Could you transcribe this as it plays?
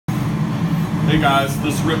Hey guys,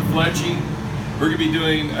 this is Rip Fletching. We're going to be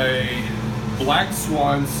doing a Black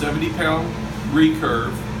Swan 70-pound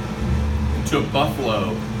recurve into a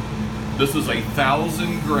buffalo. This is a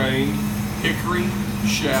 1,000-grain hickory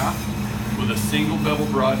shaft with a single bevel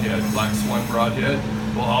broadhead, Black Swan broadhead.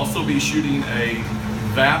 We'll also be shooting a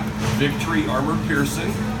VAP Victory armor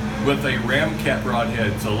piercing with a Ramcat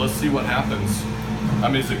broadhead. So let's see what happens.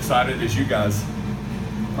 I'm as excited as you guys.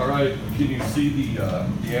 All right, can you see the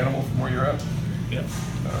animal from where you're at? Yep.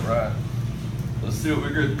 All right. Let's see what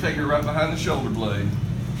we're going to take her right behind the shoulder blade.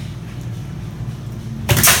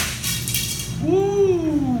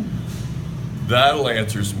 Woo! That'll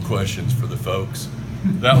answer some questions for the folks.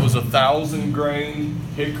 That was a 1,000-grain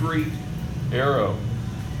hickory arrow.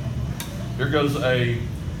 Here goes a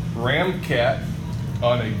Ramcat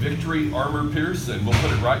on a Victory armor piercing. We'll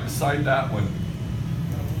put it right beside that one.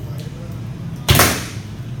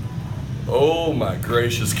 Oh my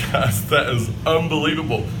gracious, guys, that is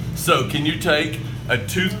unbelievable. So can you take a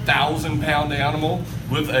 2,000-pound animal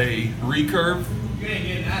with a recurve? You ain't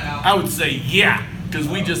getting that out. I would say yeah, because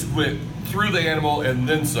we just went through the animal and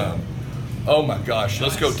then some. Oh my gosh,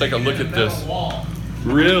 let's go take a look at this.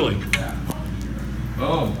 Really?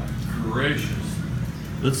 Oh my gracious.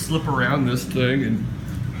 Let's slip around this thing and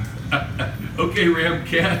okay,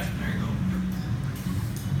 Ramcat.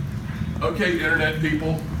 Okay, internet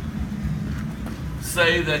people.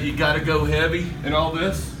 Say that you gotta go heavy and all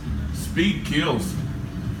this. Speed kills.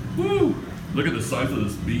 Woo! Look at the size of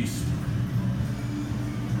this beast.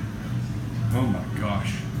 Oh my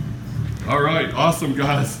gosh. All right, awesome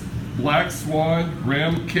guys. Black Swan,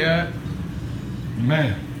 Ramcat,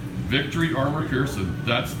 man, Victory armor piercing.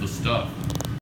 That's the stuff.